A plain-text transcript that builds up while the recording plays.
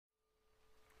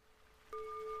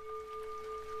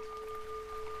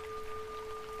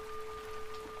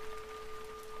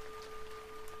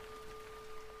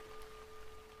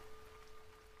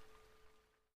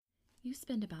You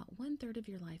spend about 1/3 of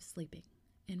your life sleeping.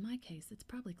 In my case, it's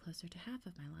probably closer to half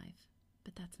of my life.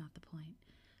 But that's not the point.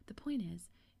 The point is,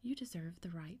 you deserve the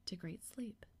right to great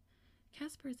sleep.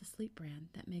 Casper is a sleep brand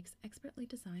that makes expertly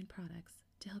designed products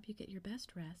to help you get your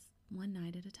best rest one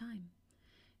night at a time.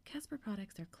 Casper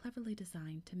products are cleverly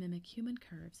designed to mimic human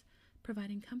curves,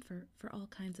 providing comfort for all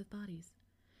kinds of bodies.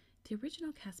 The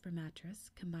original Casper mattress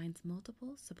combines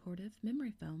multiple supportive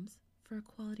memory foams for a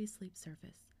quality sleep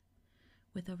surface.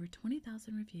 With over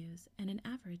 20,000 reviews and an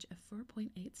average of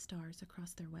 4.8 stars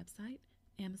across their website,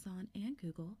 Amazon, and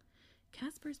Google,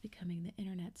 Casper is becoming the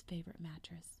internet's favorite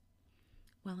mattress.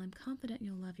 While I'm confident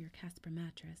you'll love your Casper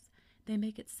mattress, they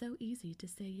make it so easy to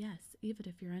say yes even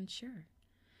if you're unsure.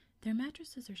 Their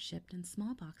mattresses are shipped in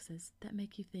small boxes that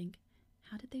make you think,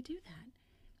 how did they do that?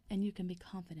 And you can be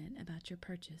confident about your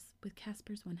purchase with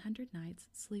Casper's 100 Nights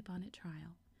Sleep On It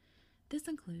trial. This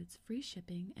includes free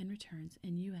shipping and returns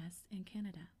in US and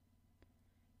Canada.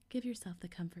 Give yourself the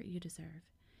comfort you deserve.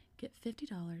 Get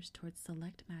 $50 towards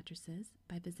select mattresses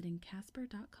by visiting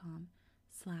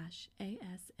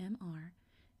casper.com/ASMR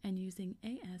and using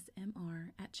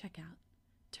ASMR at checkout.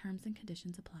 Terms and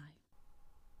conditions apply.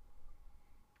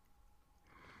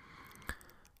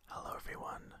 Hello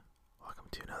everyone, welcome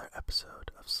to another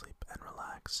episode of Sleep and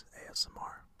Relax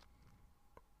ASMR.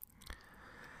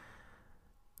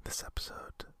 This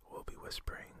episode will be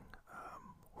whispering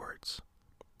words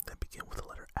that begin with the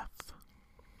letter F.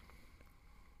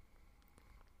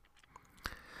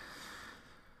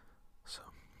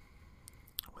 So,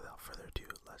 without further ado,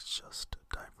 let's just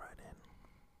dive right in.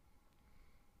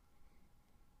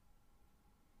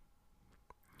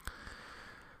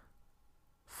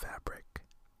 Fabric.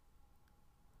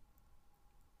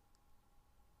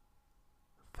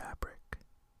 Fabric.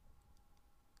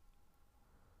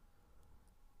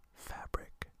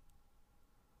 Fabric.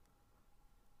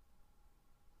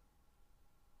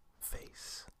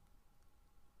 Face.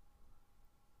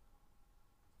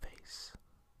 Face.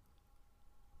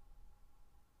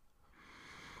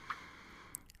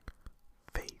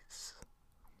 Face.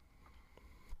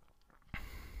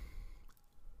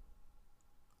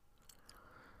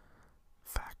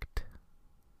 Fact.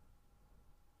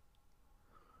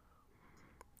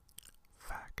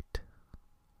 Fact.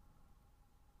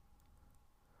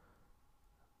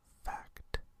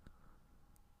 Fact.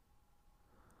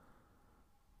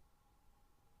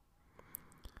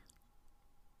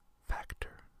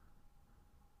 Factor.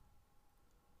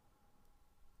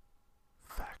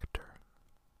 Factor.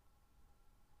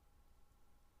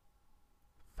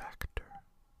 Factor.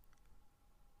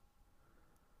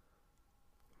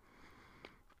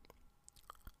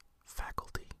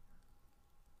 Faculty.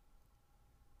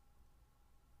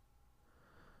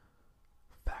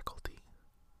 Faculty.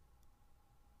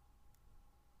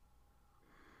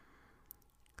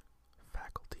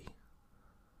 Faculty.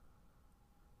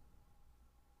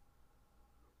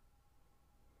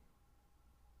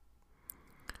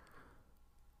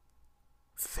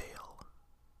 Fail.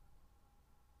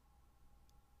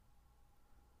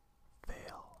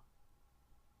 Fail.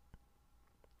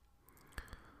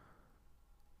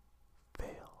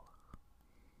 Fail.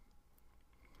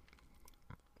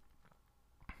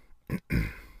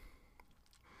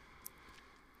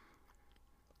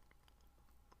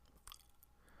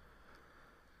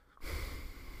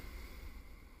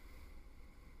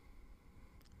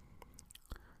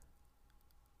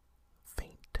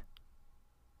 Faint.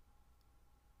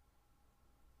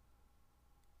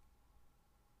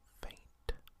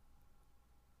 Faint.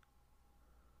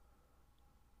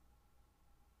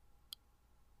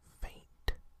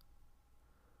 Faint.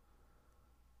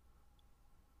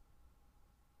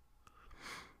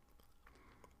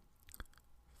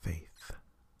 Faith.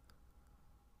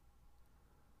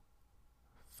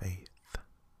 Faith.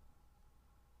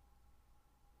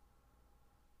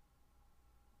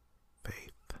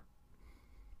 Faith.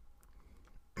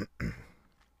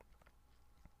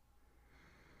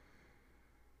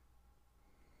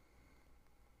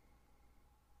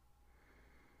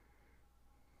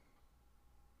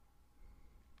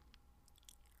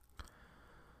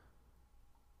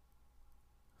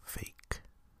 Fake.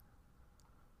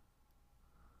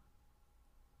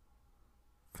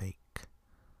 Fake.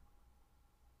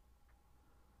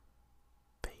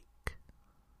 Fake.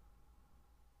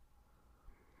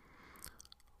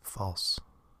 False.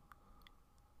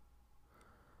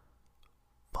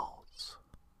 False.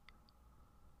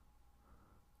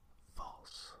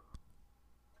 False.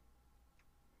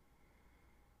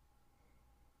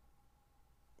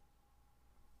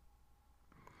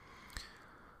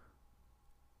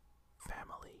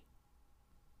 Family.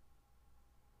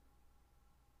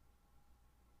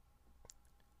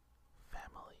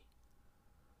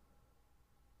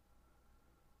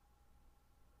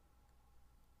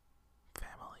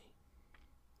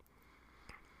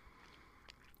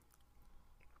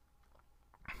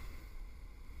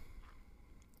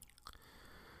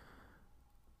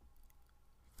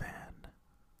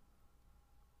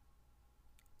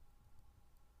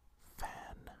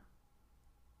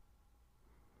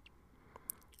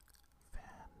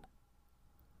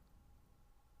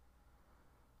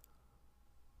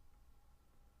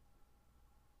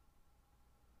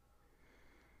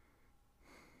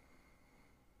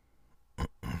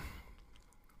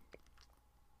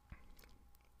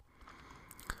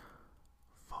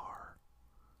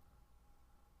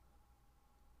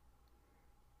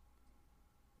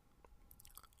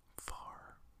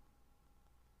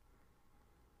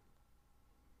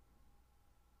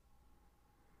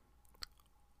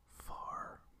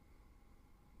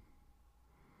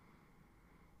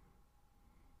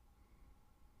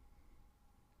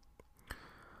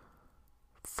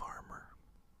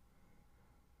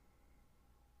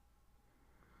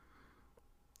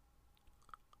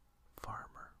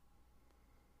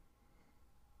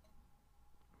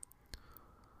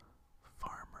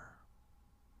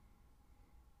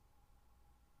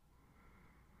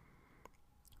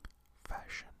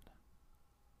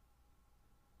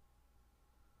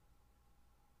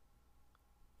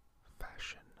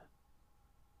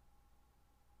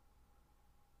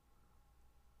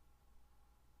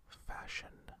 fashion.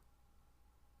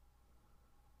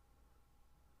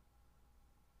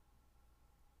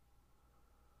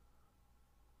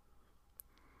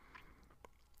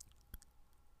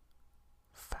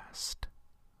 Fast,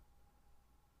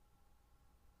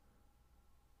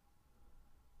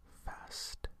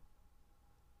 fast,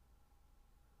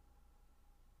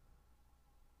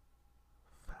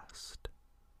 fast.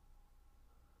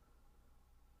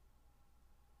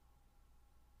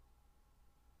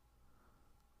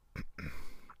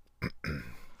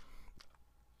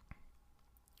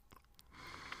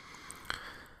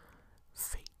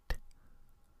 Fate,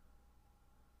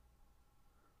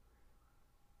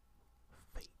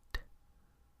 fate,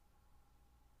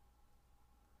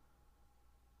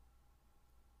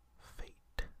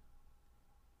 fate.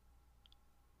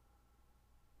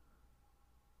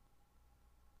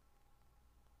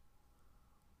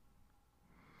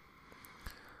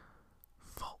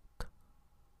 Fault,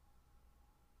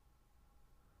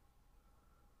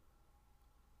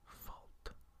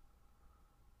 fault,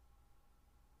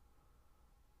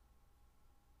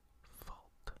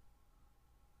 fault.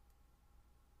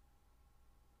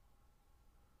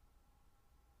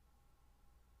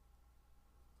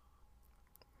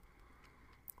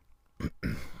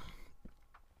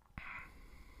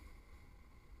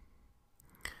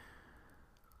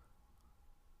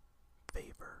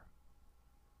 Favor,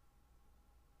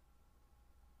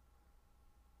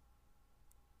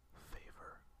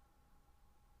 favor,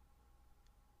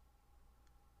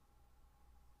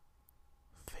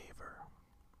 favor.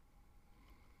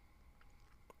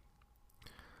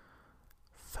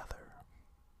 Feather,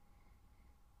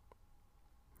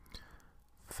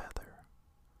 feather,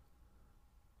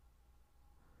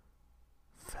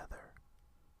 feather.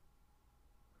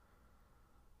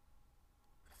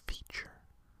 Feature,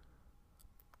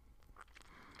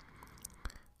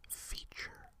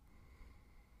 feature,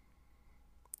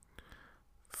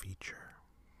 feature.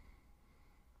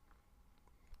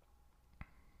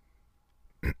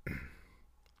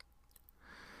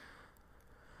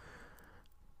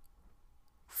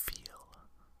 Feel,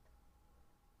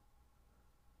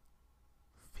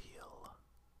 feel,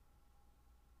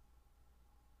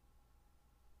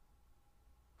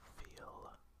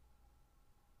 feel.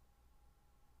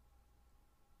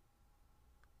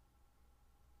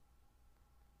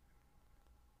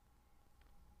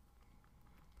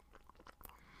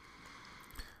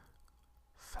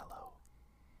 Fellow,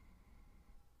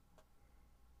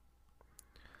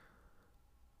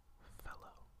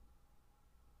 fellow,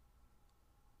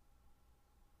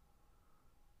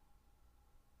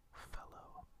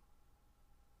 fellow.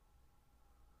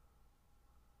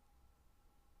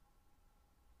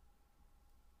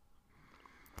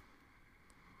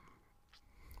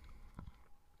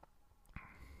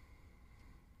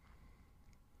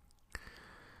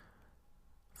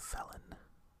 Felon,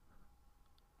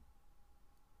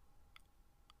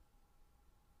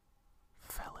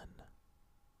 felon,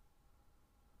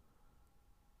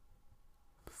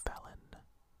 felon.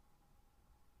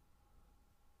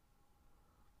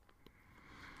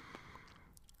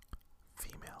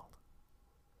 Female,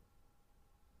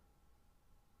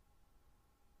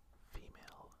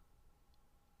 female,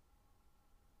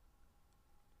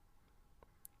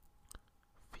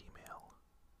 female.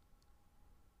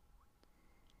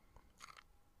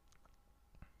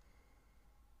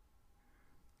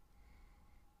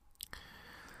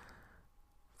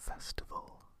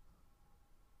 Festival,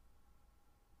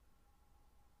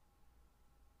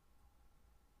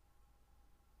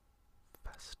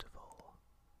 festival.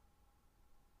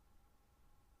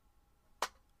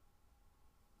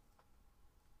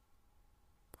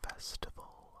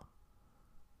 Festival.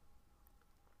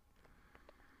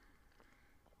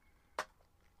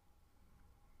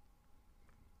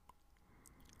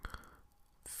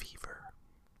 Fever,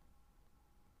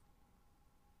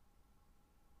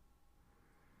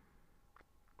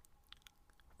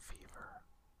 fever.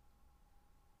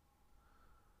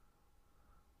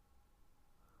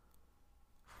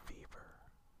 Fever.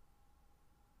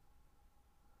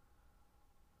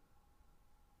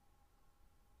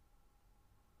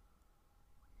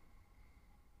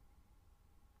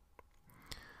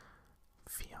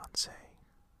 Fiance,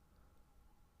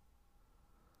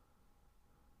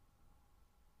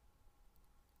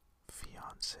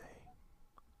 fiance,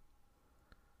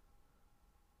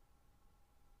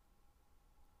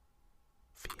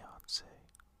 fiance.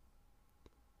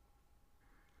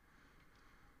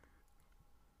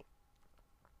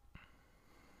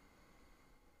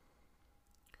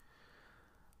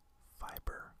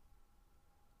 Fiber,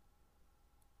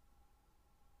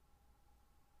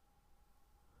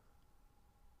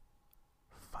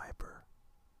 fiber,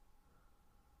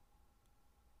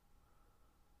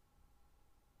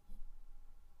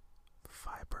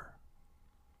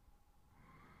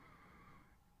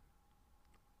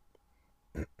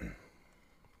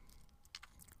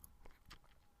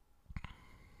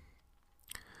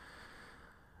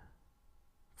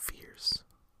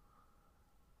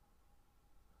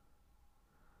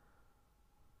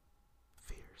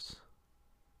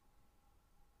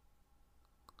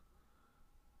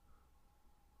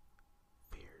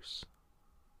 figures.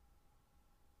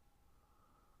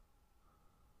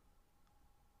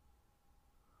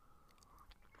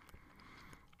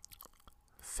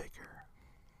 Figure.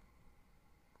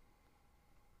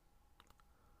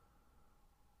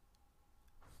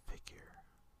 Figure.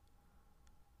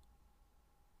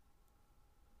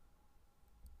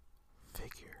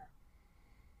 Figure.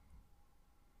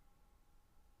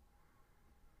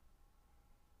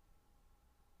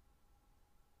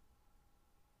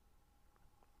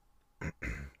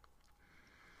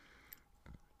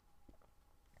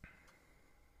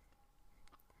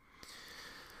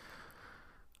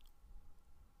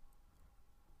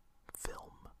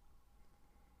 Film.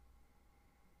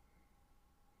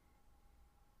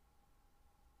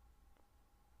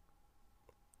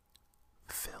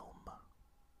 Film.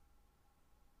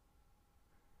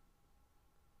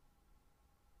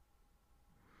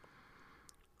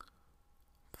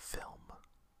 Film.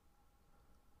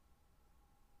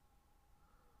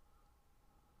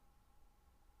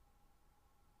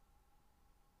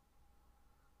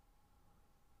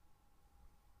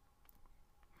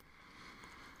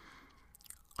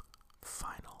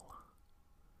 Final.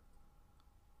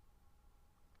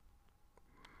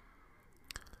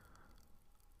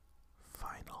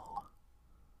 Final.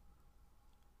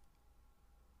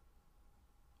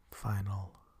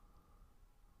 Final.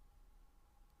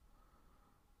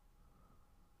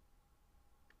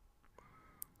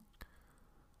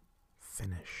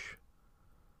 Finish.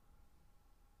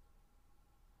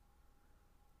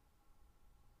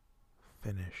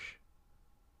 Finish.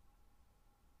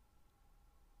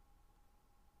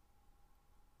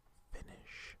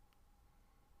 Finish.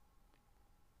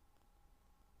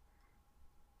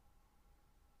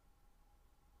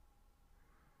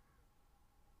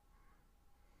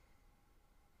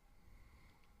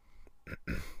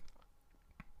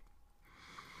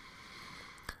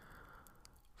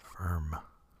 Firm.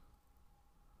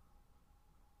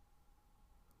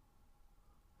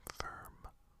 Firm.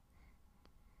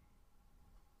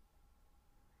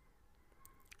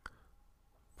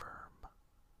 Firm.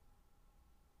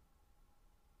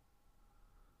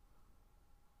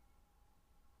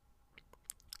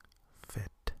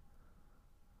 Fit.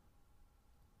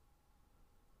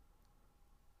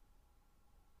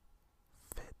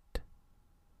 Fit.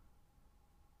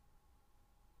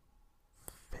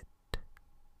 Fit.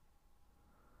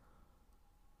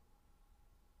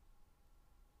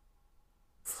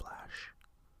 Flash.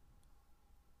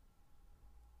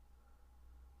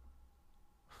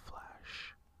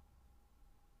 Flash.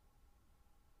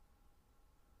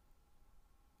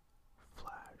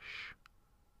 Flash.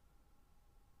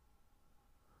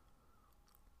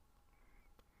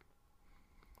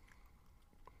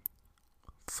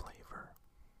 Flavor.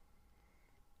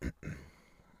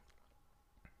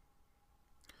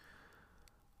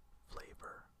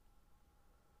 Flavor.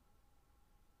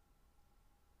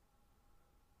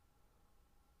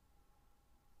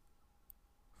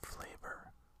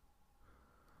 Flavor.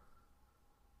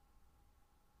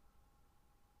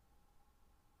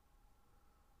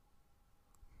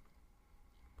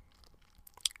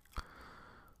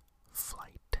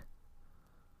 Flight.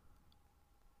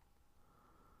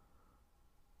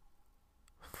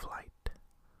 Flight.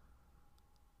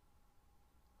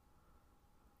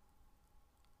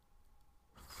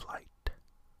 Flight.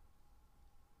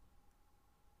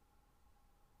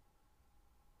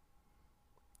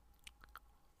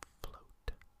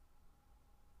 Float.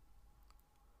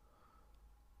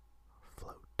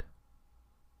 Float.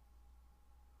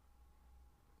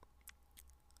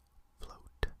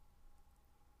 Float.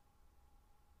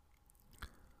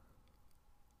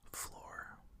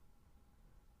 Floor.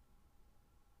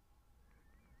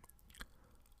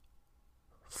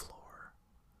 Floor.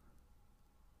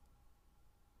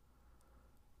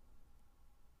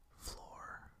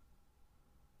 Floor.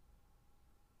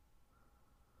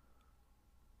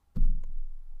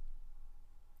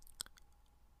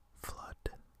 Flood.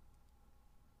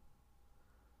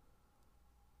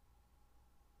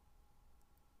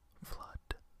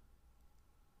 Flood.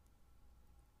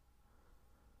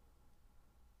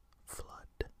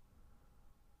 Flood.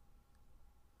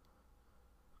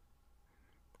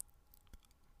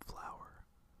 Flower.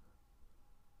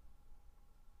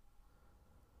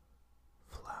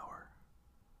 Flower.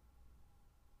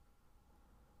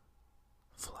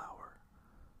 Flower.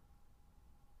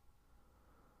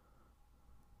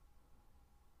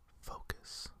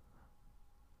 Focus.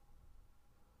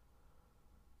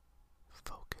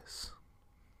 Focus.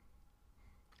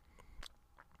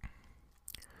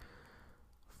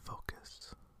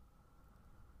 Focus.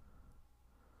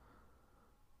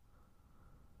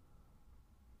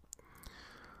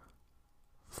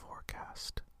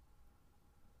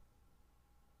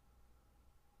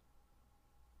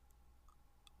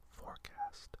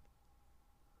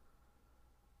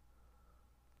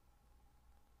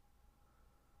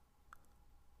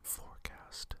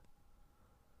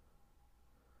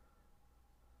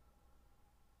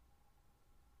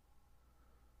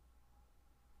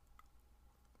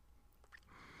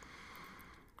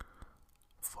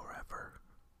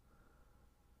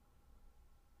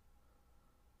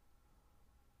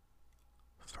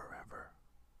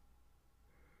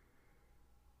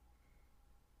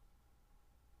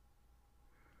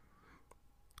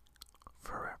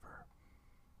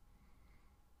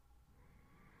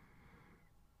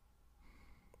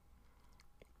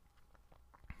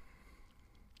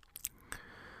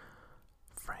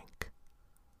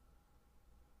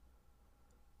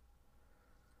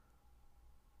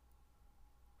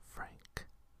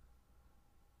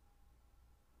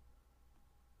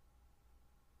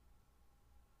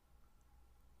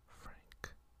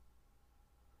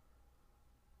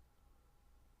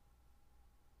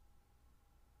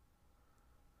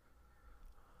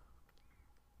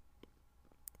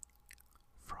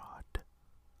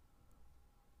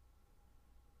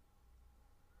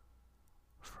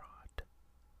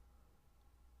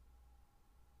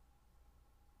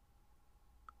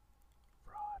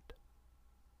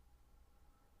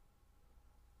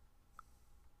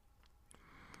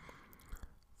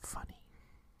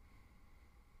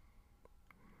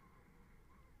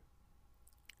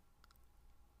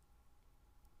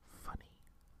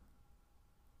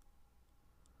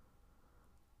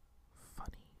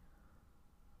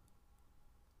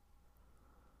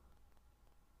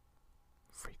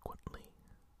 frequently,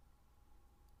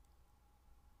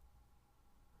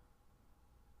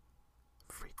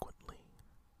 frequently,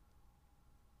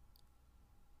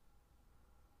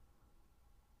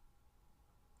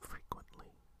 frequently,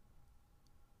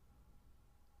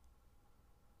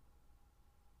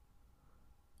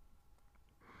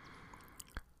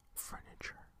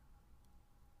 furniture,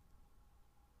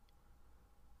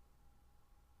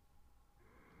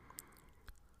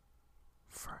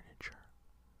 furniture,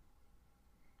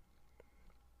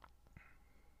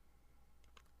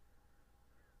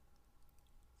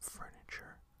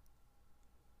 furniture,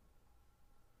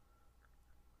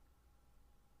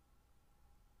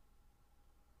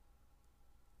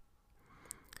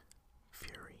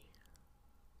 fury,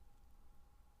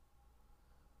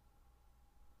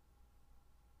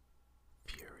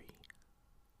 fury,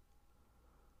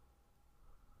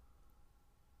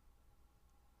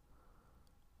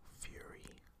 fury,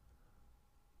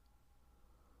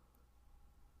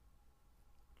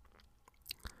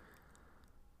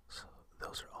 so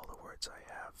those are all the words I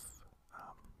have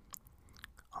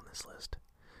on this list.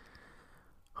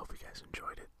 Hope you guys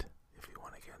enjoyed it. If you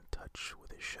want to get in touch with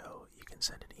this show, you can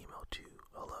send an email to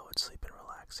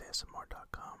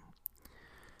hello@sleepandrelaxasmr.com.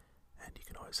 And you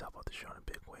can always help out the show in a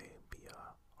big way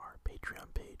via our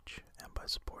Patreon page and by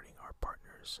supporting our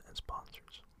partners and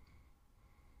sponsors.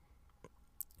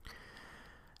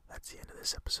 That's the end of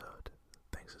this episode.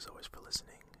 Thanks as always for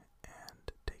listening,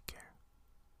 and take care.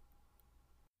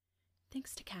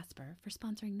 Thanks to Casper for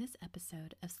sponsoring this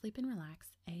episode of Sleep and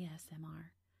Relax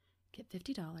ASMR. Get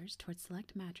 $50 towards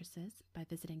select mattresses by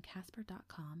visiting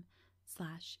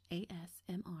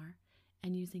casper.com/ASMR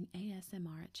and using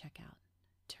ASMR at checkout.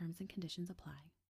 Terms and conditions apply.